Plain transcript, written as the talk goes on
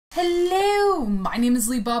Hello, my name is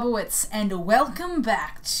Leebobawitz, and welcome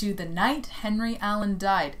back to The Night Henry Allen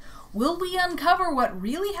Died. Will we uncover what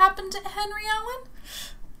really happened to Henry Allen?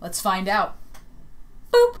 Let's find out.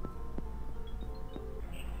 Boop!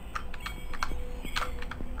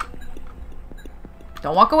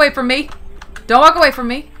 Don't walk away from me! Don't walk away from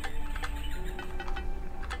me!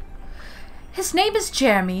 His name is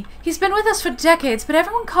Jeremy. He's been with us for decades, but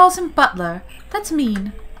everyone calls him Butler. That's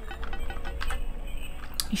mean.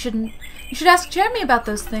 You should ask Jeremy about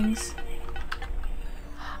those things.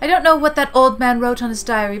 I don't know what that old man wrote on his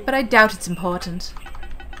diary, but I doubt it's important.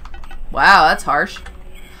 Wow, that's harsh.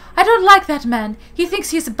 I don't like that man. He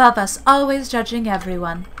thinks he's above us, always judging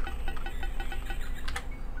everyone.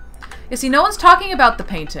 You see, no one's talking about the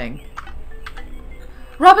painting.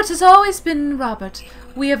 Robert has always been Robert.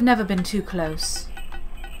 We have never been too close.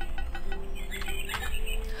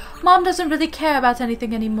 Mom doesn't really care about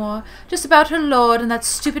anything anymore, just about her lord and that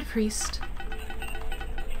stupid priest.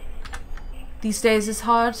 These days it's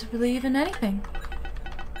hard to believe in anything.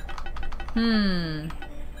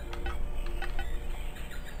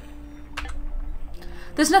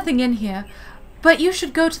 There's nothing in here, but you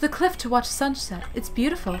should go to the cliff to watch sunset. It's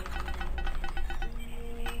beautiful.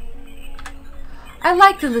 I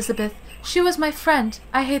liked Elizabeth. She was my friend.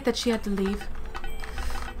 I hate that she had to leave.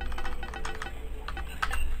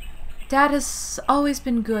 Dad has always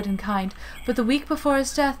been good and kind, but the week before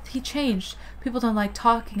his death, he changed. People don't like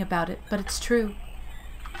talking about it, but it's true.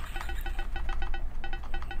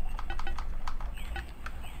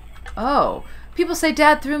 Oh, people say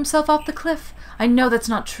Dad threw himself off the cliff. I know that's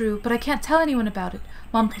not true, but I can't tell anyone about it.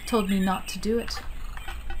 Mom told me not to do it.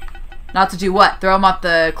 not to do what? Throw him off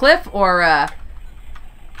the cliff, or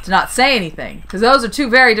to not say anything? Because those are two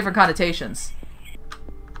very different connotations.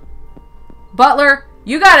 Butler,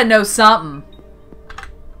 you gotta know something.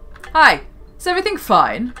 Hi, is everything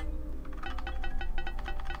fine?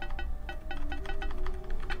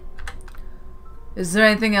 Is there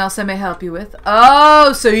anything else I may help you with?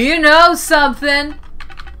 Oh, so you know something.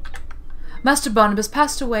 Master Barnabas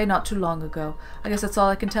passed away not too long ago. I guess that's all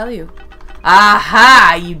I can tell you.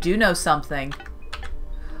 Aha, you do know something.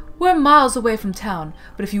 We're miles away from town,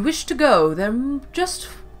 but if you wish to go, then just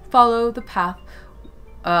follow the path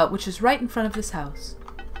which is right in front of this house.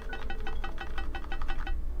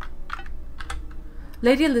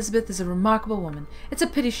 Lady Elizabeth is a remarkable woman. It's a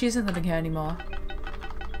pity she isn't living here anymore.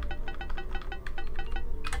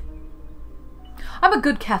 I'm a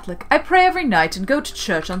good Catholic. I pray every night and go to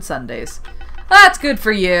church on Sundays. That's good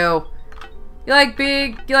for you. You like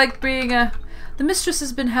being The mistress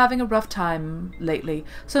has been having a rough time lately,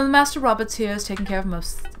 so Master Roberts here is taking care of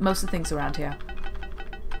most of the things around here.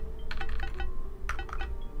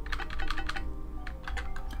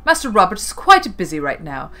 Master Robert is quite busy right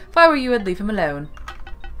now. If I were you, I'd leave him alone.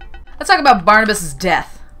 Let's talk about Barnabas's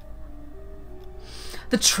death.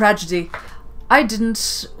 The tragedy. I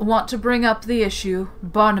didn't want to bring up the issue.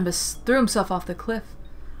 Barnabas threw himself off the cliff.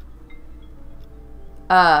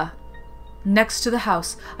 Next to the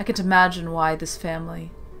house. I can't imagine why this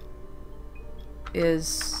family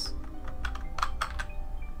is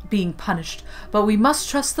being punished. But we must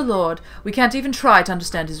trust the Lord. We can't even try to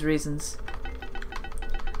understand his reasons.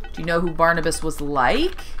 Do you know who Barnabas was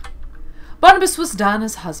like? Barnabas was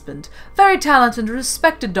Dinah's husband. Very talented and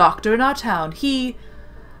respected doctor in our town. He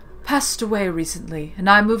passed away recently, and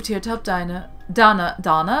I moved here to help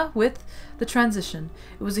Donna with the transition.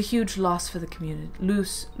 It was a huge loss for the community.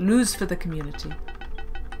 Lose for the community.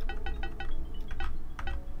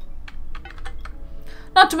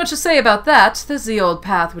 Not too much to say about that. There's the old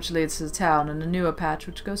path which leads to the town, and a newer patch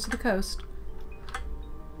which goes to the coast.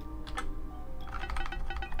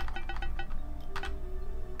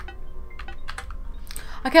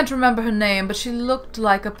 I can't remember her name, but she looked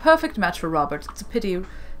like a perfect match for Robert. It's a pity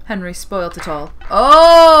Henry spoilt it all.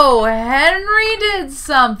 Oh, Henry did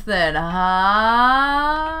something,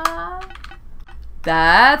 huh?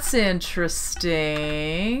 That's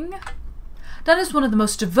interesting. Donna is one of the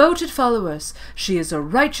most devoted followers. She is a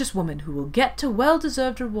righteous woman who will get a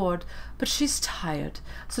well-deserved reward, but she's tired,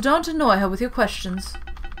 so don't annoy her with your questions.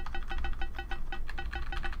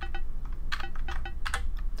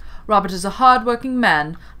 Robert is a hard-working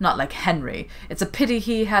man, not like Henry. It's a pity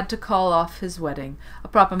he had to call off his wedding. A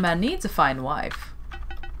proper man needs a fine wife.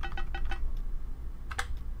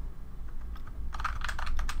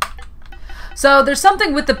 So there's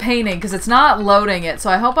something with the painting, because it's not loading it, so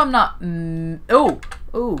I hope I'm not... Ooh.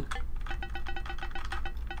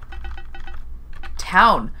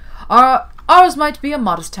 Town. Ours might be a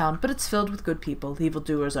modest town, but it's filled with good people.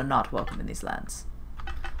 Evildoers are not welcome in these lands.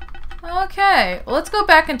 Okay, well, let's go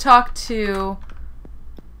back and talk to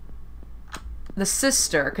the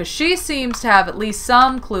sister, because she seems to have at least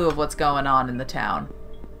some clue of what's going on in the town.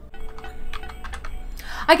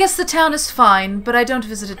 I guess the town is fine, but I don't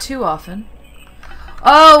visit it too often.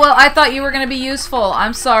 Oh, well, I thought you were going to be useful.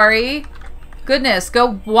 I'm sorry. Goodness,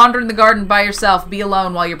 go wander in the garden by yourself. Be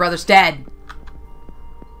alone while your brother's dead.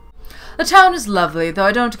 The town is lovely, though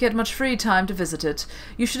I don't get much free time to visit it.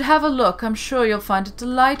 You should have a look. I'm sure you'll find it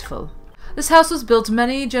delightful. This house was built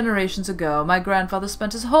many generations ago. My grandfather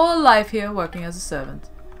spent his whole life here working as a servant.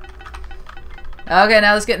 Okay,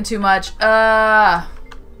 now this is getting too much. I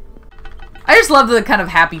just love the kind of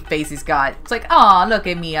happy face he's got. It's like, aw, look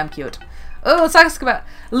at me, I'm cute. Oh, let's talk about...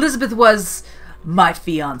 Elizabeth was my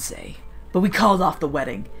fiancée, but we called off the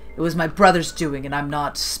wedding. It was my brother's doing, and I'm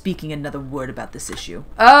not speaking another word about this issue.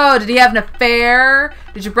 Oh, did he have an affair?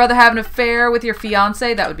 Did your brother have an affair with your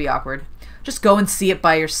fiancée? That would be awkward. Just go and see it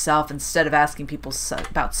by yourself instead of asking people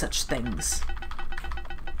about such things.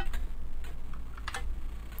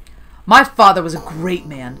 My father was a great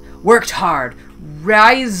man, worked hard,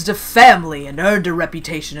 raised a family, and earned a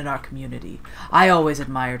reputation in our community. I always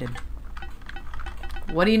admired him.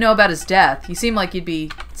 What do you know about his death? You seem like you'd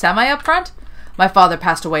be semi-upfront. My father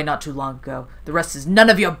passed away not too long ago. The rest is none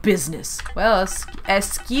of your business. Well,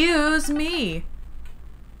 excuse me.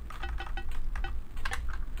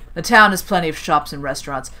 The town has plenty of shops and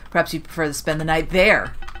restaurants. Perhaps you'd prefer to spend the night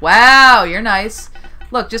there. Wow, you're nice.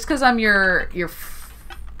 Look, just because I'm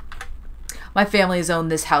my family has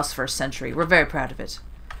owned this house for a century. We're very proud of it.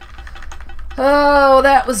 Oh,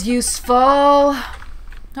 that was useful.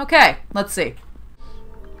 Okay, let's see.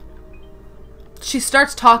 She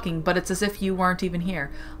starts talking, but it's as if you weren't even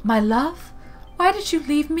here. My love? Why did you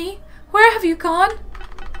leave me? Where have you gone?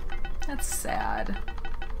 That's sad.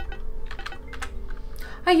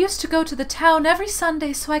 I used to go to the town every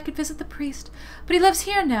Sunday so I could visit the priest, but he lives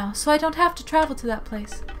here now, so I don't have to travel to that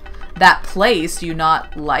place. That place? Do you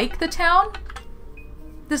not like the town?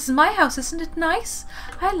 This is my house, isn't it nice?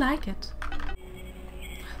 I like it.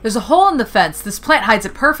 There's a hole in the fence. This plant hides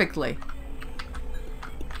it perfectly.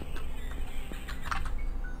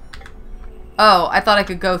 Oh, I thought I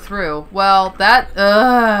could go through. Well,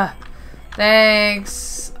 that...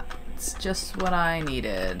 Thanks. It's just what I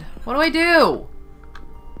needed. What do I do?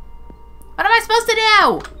 What am I supposed to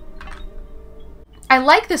do? I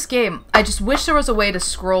like this game. I just wish there was a way to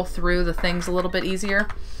scroll through the things a little bit easier.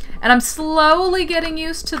 And I'm slowly getting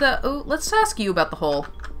used to the... Oh, let's ask you about the hole.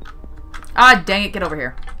 Ah, dang it. Get over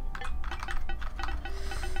here.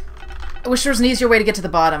 I wish there was an easier way to get to the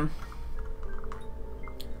bottom.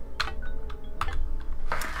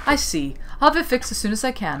 I see. I'll have it fixed as soon as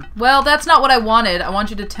I can. Well, that's not what I wanted. I want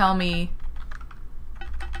you to tell me...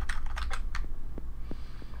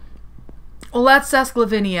 Well, let's ask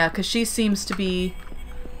Lavinia, because she seems to be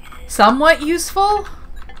somewhat useful.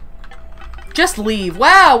 Just leave.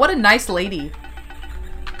 Wow, what a nice lady.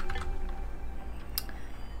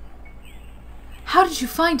 How did you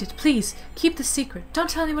find it? Please, keep the secret. Don't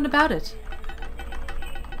tell anyone about it.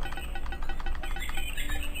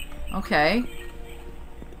 Okay.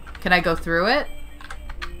 Can I go through it?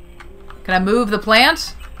 Can I move the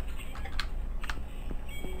plant?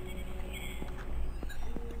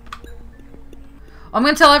 I'm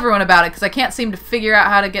gonna tell everyone about it because I can't seem to figure out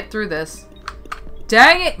how to get through this.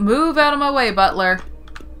 Dang it! Move out of my way, butler.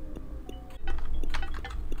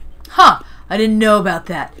 Huh! I didn't know about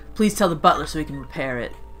that. Please tell the butler so he can repair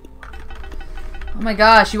it. Oh my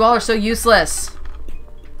gosh, you all are so useless.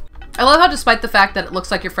 I love how despite the fact that it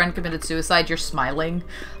looks like your friend committed suicide, you're smiling.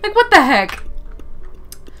 Like, what the heck?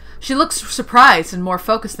 She looks surprised and more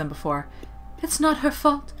focused than before. It's not her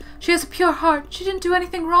fault. She has a pure heart. She didn't do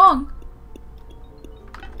anything wrong.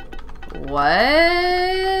 What?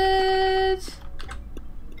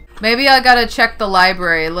 Maybe I gotta check the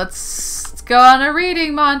library. Let's go on a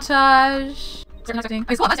reading montage. About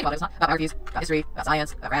biographies, about history, about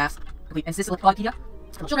science, about graphs, complete encyclopedia.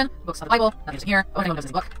 For children, books on the Bible, nothing interesting here. Oh, anyone knows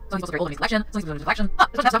this book. Some people are very old in these election. Some people in election. Ah,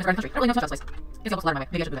 there's not in the country. I don't really know much about this place. Guess the book's letter my way.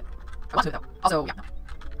 Maybe I should move it. I want to move it though. Also, yeah, no.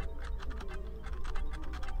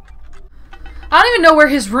 I don't even know where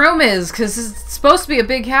his room is, because it's supposed to be a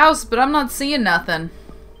big house, but I'm not seeing nothing.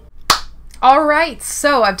 Alright,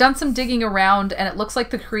 so I've done some digging around, and it looks like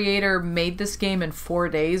the creator made this game in 4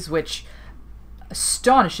 days, which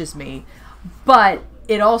astonishes me. But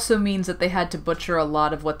it also means that they had to butcher a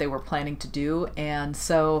lot of what they were planning to do, and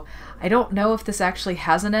so I don't know if this actually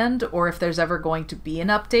has an end, or if there's ever going to be an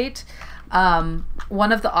update.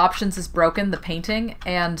 One of the options is broken, the painting,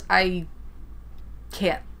 and I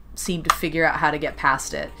can't seem to figure out how to get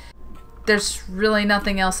past it. There's really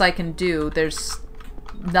nothing else I can do. There's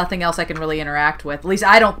nothing else I can really interact with. At least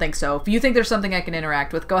I don't think so. If you think there's something I can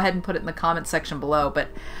interact with, go ahead and put it in the comment section below. But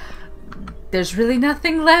there's really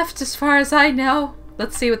nothing left as far as I know.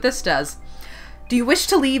 Let's see what this does. Do you wish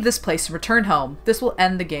to leave this place and return home? This will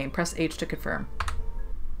end the game. Press H to confirm.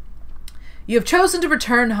 You have chosen to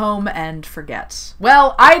return home and forget.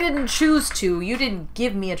 Well, I didn't choose to. You didn't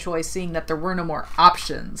give me a choice, seeing that there were no more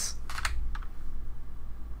options.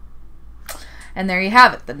 And there you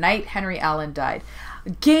have it. The night Henry Allen died.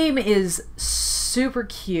 The game is super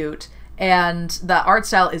cute, and the art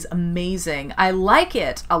style is amazing. I like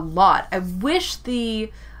it a lot. I wish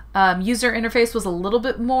the user interface was a little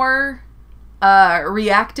bit more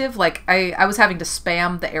reactive. Like, I was having to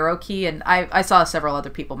spam the arrow key, and I saw several other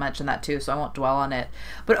people mention that too, so I won't dwell on it.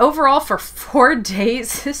 But overall, for 4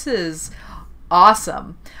 days, this is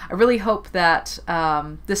awesome. I really hope that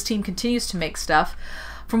this team continues to make stuff.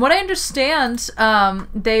 From what I understand,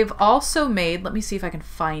 they've also made, let me see if I can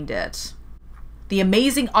find it, The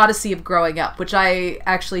Amazing Odyssey of Growing Up, which I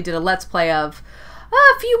actually did a Let's Play of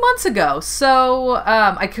a few months ago, so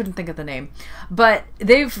I couldn't think of the name. But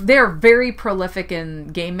they're very prolific in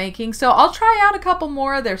game making, so I'll try out a couple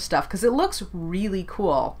more of their stuff because it looks really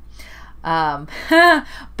cool. But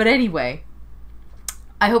anyway,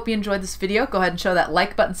 I hope you enjoyed this video. Go ahead and show that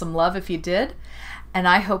like button some love if you did, and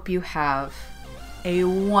I hope you have a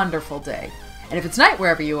wonderful day. And if it's night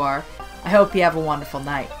wherever you are, I hope you have a wonderful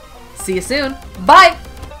night. See you soon. Bye!